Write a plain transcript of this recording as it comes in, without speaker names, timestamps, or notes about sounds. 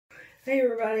Hey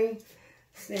everybody,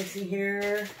 Stacy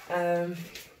here. I'm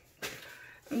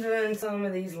doing some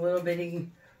of these little bitty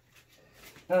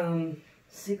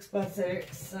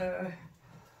 6x6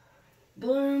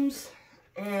 blooms,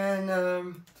 and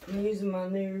I'm using my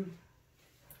new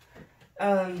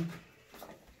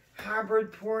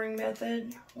hybrid pouring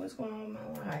method. What's going on with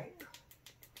my light?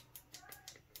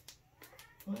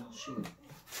 Well, shoot.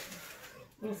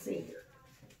 Let's see here.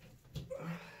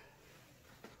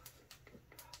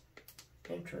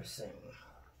 Interesting.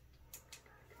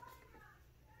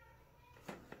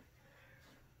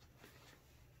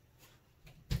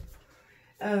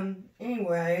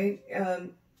 Anyway,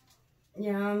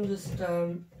 yeah, I'm just,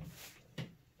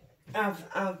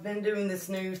 I've been doing this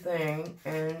new thing,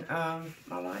 and,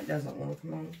 my light doesn't want to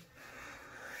come on.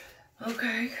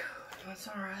 Okay, that's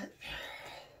alright.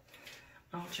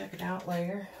 I'll check it out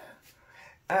later.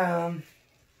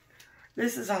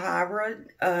 This is a hybrid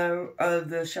of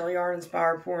the Shelly Art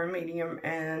Inspired pouring medium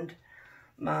and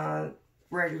my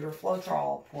regular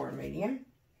Floetrol pouring medium.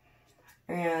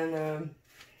 And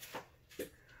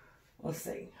let's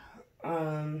see.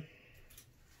 I'll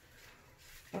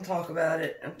talk about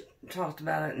it. I talked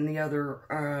about it in the other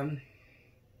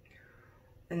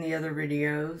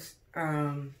videos.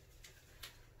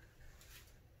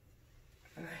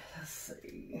 Let's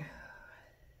see.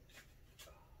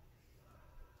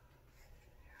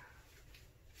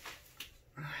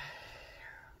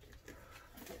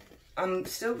 I'm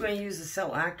still going to use the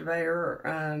cell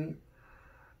activator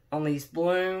on these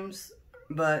blooms,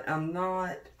 but I'm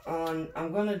not on.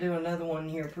 I'm going to do another one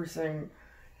here pretty soon,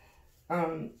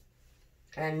 and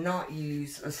not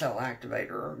use a cell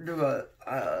activator. Do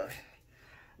a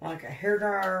like a hair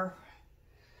dryer.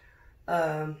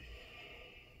 I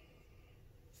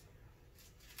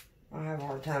have a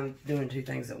hard time doing two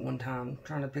things at one time,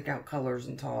 trying to pick out colors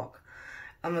and talk.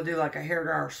 I'm going to do like a hair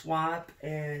dryer swipe,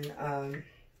 and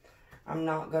I'm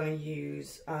not going to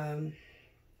use a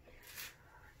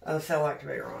cell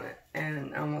activator on it,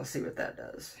 and I'm going to see what that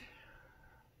does.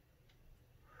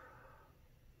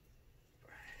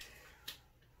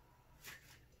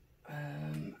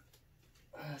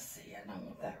 Let's see, I don't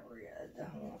want that red. I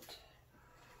want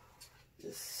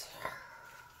this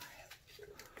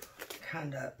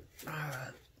kind of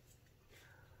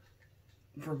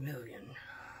vermilion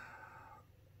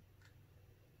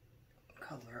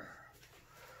color.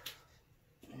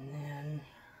 And then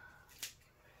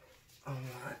I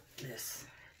want this.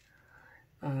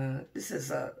 This is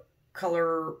a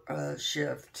color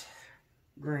shift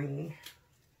green.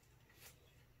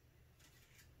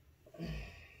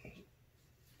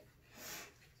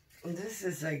 This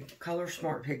is a color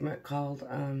smart pigment called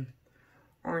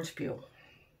orange peel.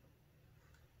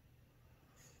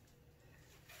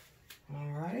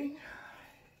 Alrighty.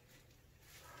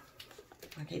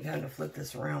 I keep having to flip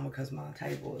this around because my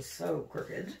table is so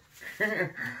crooked.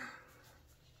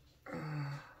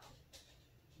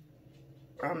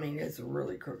 I mean, it's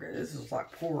really crooked. This is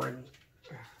like pouring.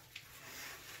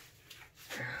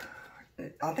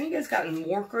 I think it's gotten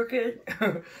more crooked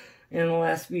in the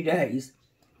last few days.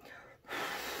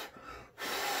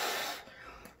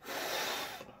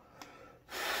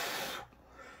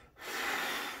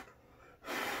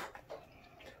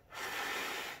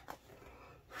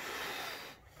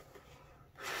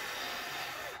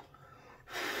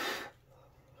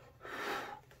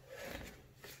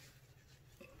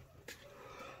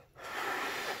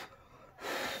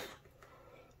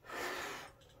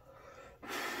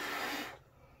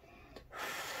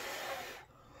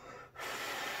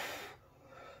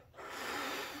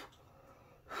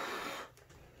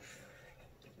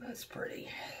 That's pretty.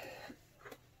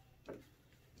 I'll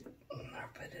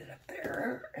put it up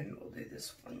there, and we'll do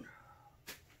this one.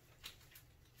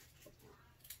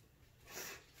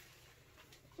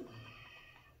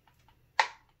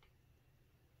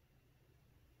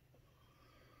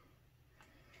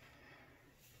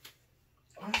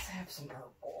 Let's have some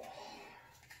purple.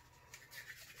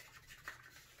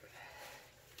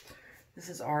 This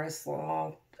is Artist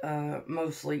Law.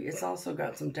 Mostly, it's also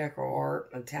got some Deco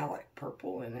Art metallic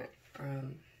purple in it.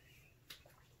 I'm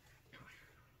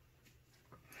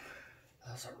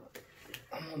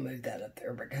gonna move that up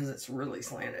there because it's really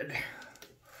slanted.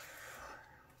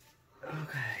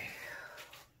 Okay.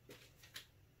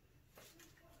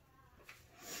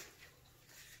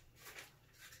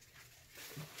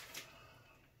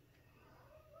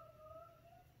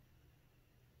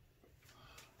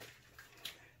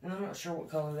 And I'm not sure what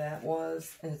color that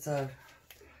was. It's a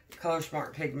Color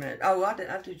Smart pigment. Oh, I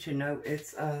do too know.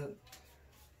 It's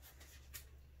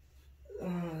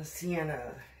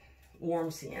sienna,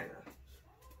 warm sienna.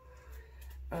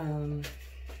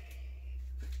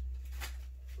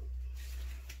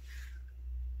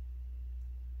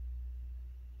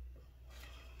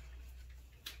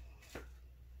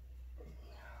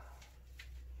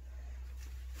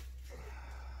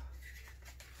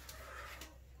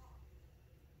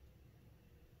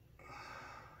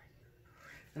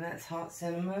 And that's hot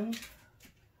cinnamon.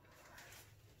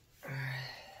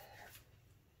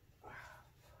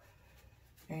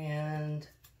 And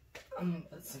I'm going to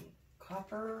put some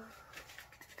copper.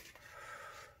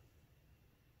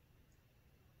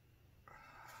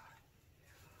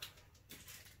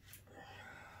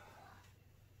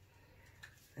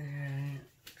 And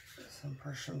some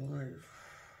Prussian blue.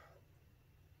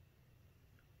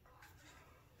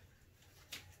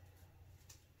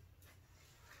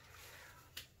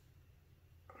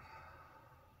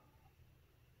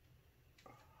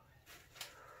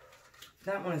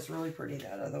 That one is really pretty.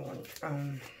 That other one,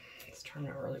 it's turned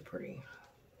out really pretty.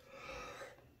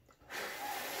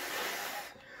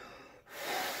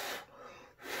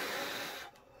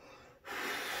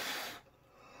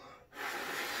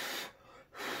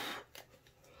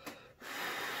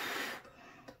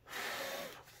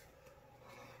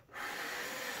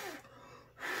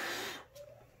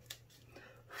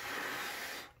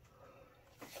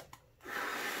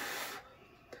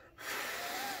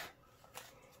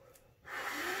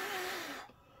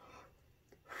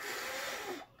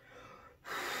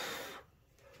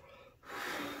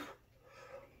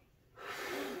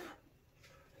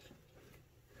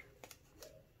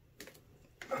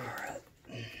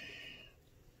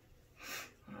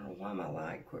 Why my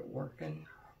light quit working?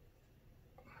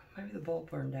 Maybe the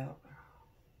bulb burned out.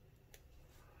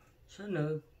 Should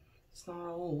know. It's not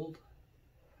old.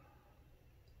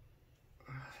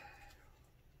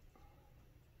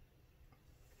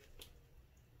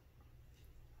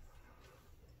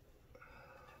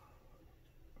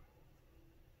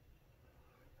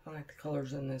 I like the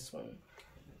colors in this one.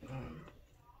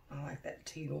 I like that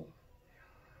teal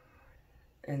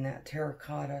and that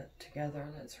terracotta together.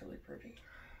 That's really pretty.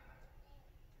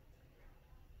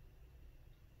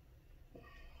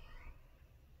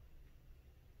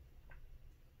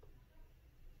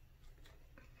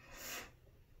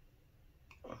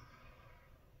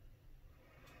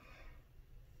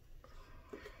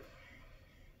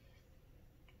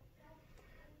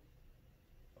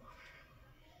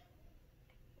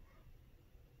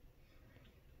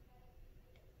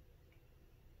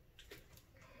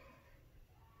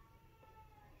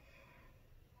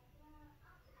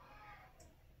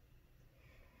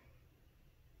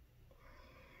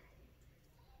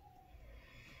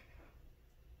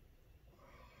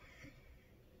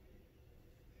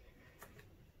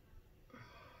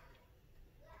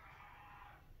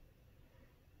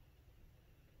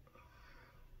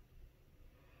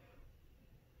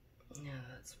 Yeah,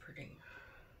 that's pretty.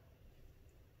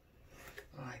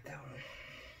 I like that one.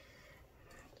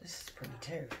 This is pretty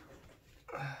too.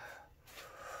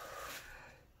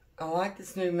 I like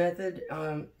this new method.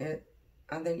 I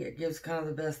think it gives kind of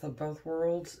the best of both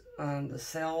worlds. The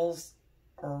cells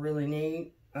are really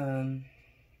neat. And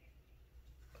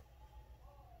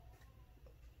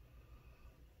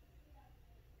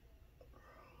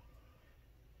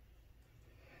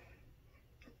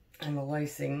the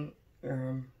lacing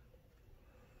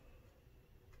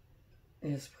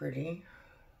is pretty.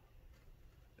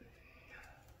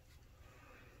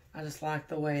 I just like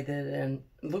the way that, and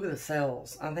look at the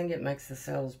cells. I think it makes the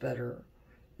cells better,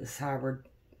 this hybrid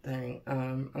thing.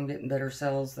 I'm getting better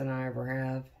cells than I ever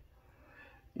have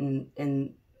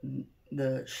in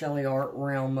the Shelley art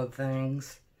realm of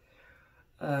things.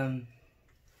 You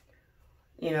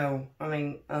know, I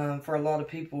mean, for a lot of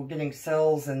people, getting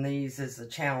cells in these is a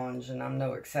challenge, and I'm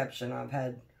no exception. I've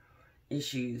had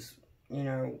issues, you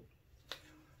know,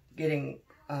 getting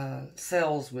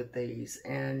cells with these,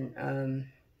 and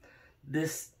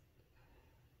this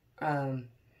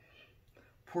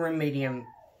pour and medium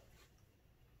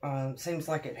seems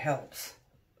like it helps.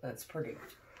 That's pretty.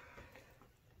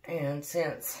 And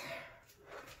since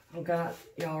I've got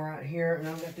y'all right here, and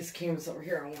I've got this canvas over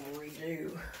here I want to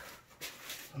redo,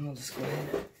 I'm going to just go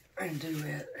ahead and do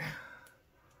it.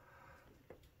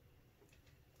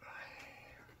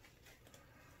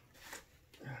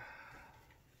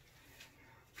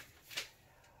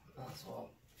 Might as well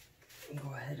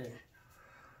go ahead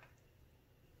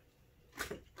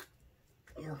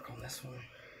and work on this one.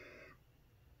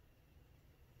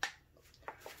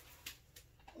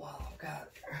 Well, I've got,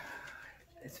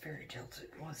 it's very tilted.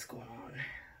 What's going on?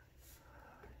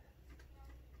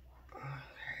 Okay.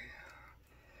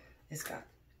 It's got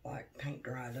like paint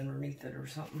dried underneath it or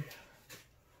something.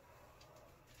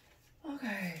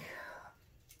 Okay.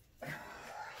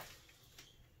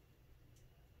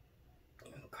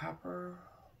 Copper.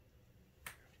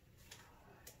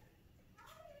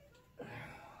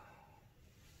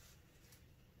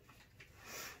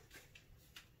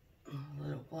 A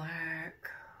little black.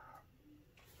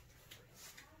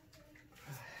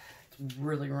 It's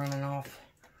really running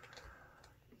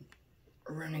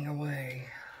away.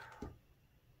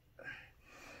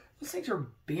 Those things are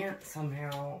bent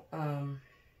somehow.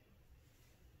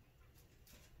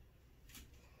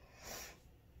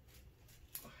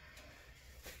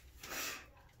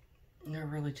 They're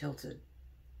really tilted.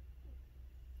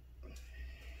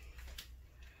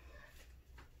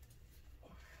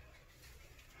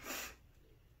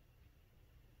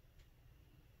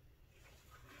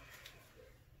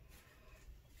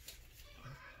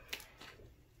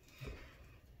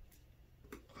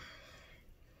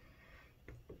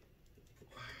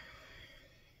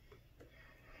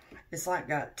 It's like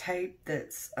got tape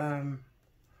that's,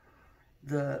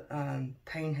 the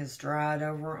paint has dried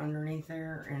over underneath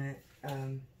there, and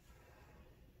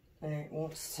it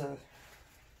wants to,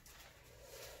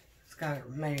 it's got it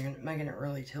making it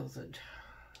really tilted.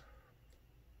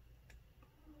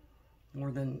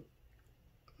 More than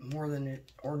it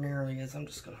ordinarily is. I'm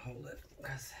just gonna hold it,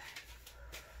 because,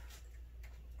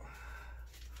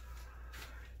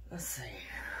 let's see,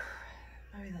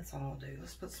 maybe that's all I'll do.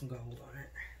 Let's put some gold on it.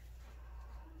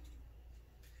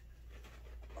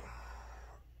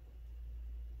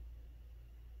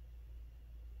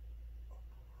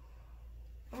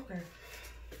 Okay.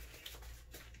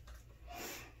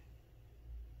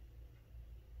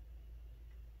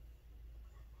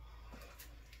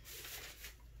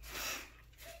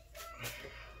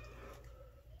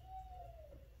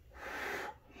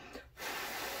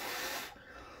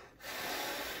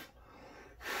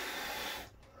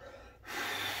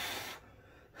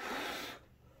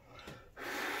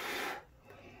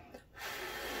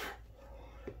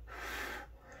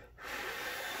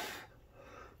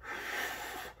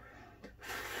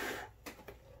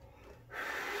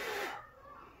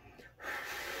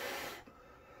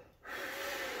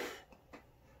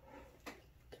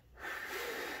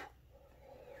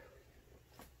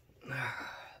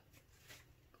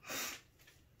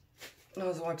 I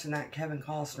was watching that Kevin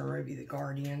Costner movie, The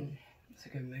Guardian. It's a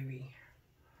good movie.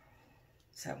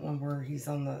 It's that one where he's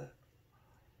on the,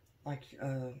 like,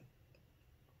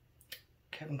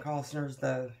 Kevin Costner's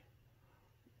the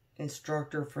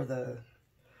instructor for the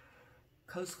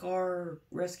Coast Guard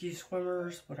rescue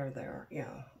swimmers, whatever they are.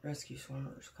 Yeah, rescue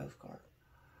swimmers, Coast Guard.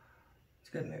 It's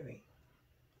a good movie.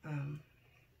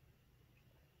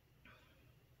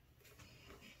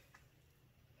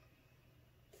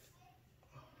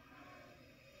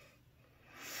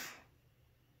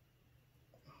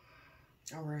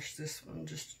 I rushed this one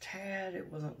just a tad.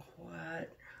 It wasn't quite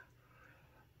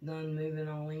done moving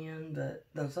all in, but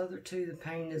those other two, the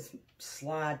paint is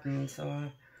sliding, so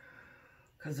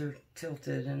because they're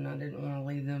tilted, and I didn't want to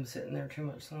leave them sitting there too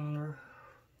much longer.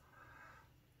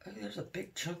 Oh, there's a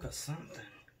big chunk of something.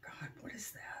 God, what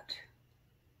is that?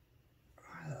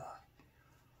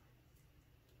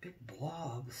 Big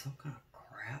blob of some kind of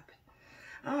crap.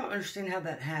 I don't understand how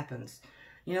that happens.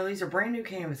 You know, these are brand new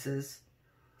canvases.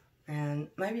 And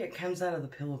maybe it comes out of the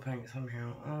pillow paint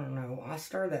somehow. I don't know. I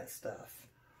stir that stuff.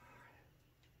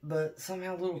 But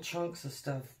somehow little chunks of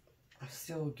stuff I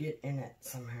still get in it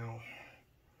somehow.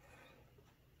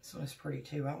 This one's pretty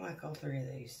too. I like all three of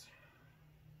these.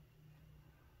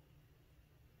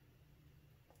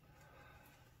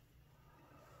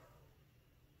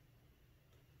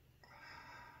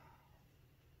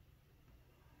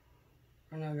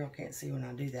 I know y'all can't see when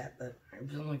I do that, but it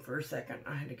was only for a second.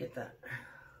 I had to get that.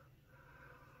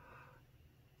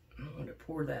 I want to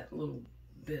pour that little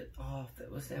bit off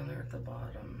that was down there at the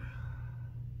bottom.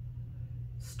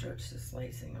 Stretch this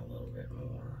lacing a little bit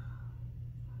more.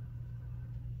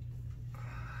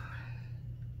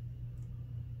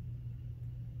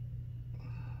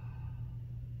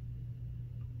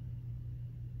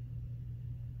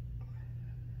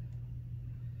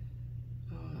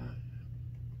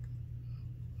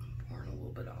 I'm pouring a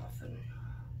little bit off, and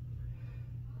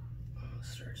I'll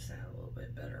stretch that a little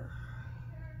bit better.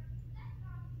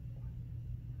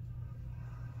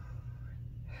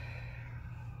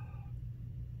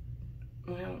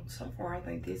 Well, so far I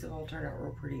think these have all turned out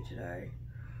real pretty today.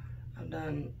 I've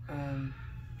done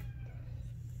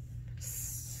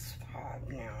 5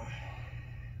 now.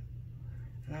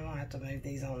 And I'm gonna have to move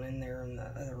these on in there in the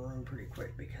other room pretty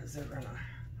quick, because they're gonna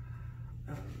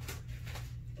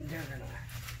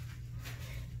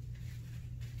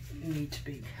need to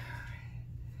be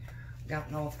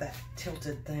gotten off that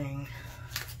tilted thing.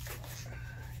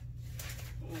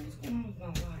 What's going on with my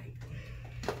light?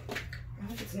 I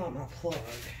hope it's not my plug.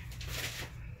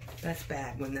 That's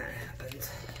bad when that happens.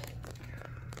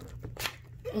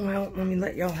 Well, let me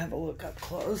let y'all have a look up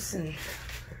close, and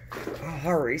I'll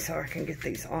hurry so I can get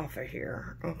these off of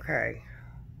here. Okay.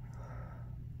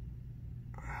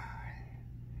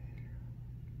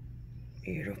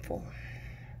 Beautiful.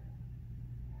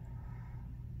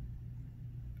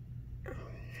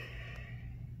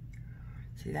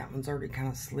 See, that one's already kind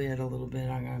of slid a little bit.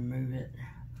 I'm going to move it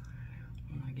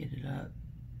when I get it up.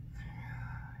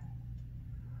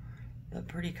 But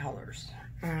pretty colors.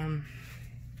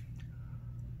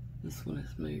 This one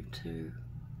is moved too.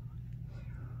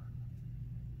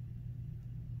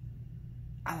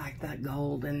 I like that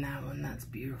gold in that one. That's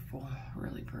beautiful.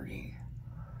 Really pretty.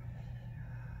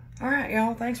 Alright,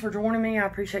 y'all. Thanks for joining me. I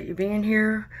appreciate you being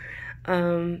here.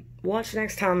 Watch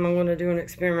next time. I'm going to do an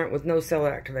experiment with no cell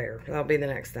activator. That'll be the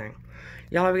next thing.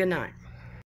 Y'all have a good night.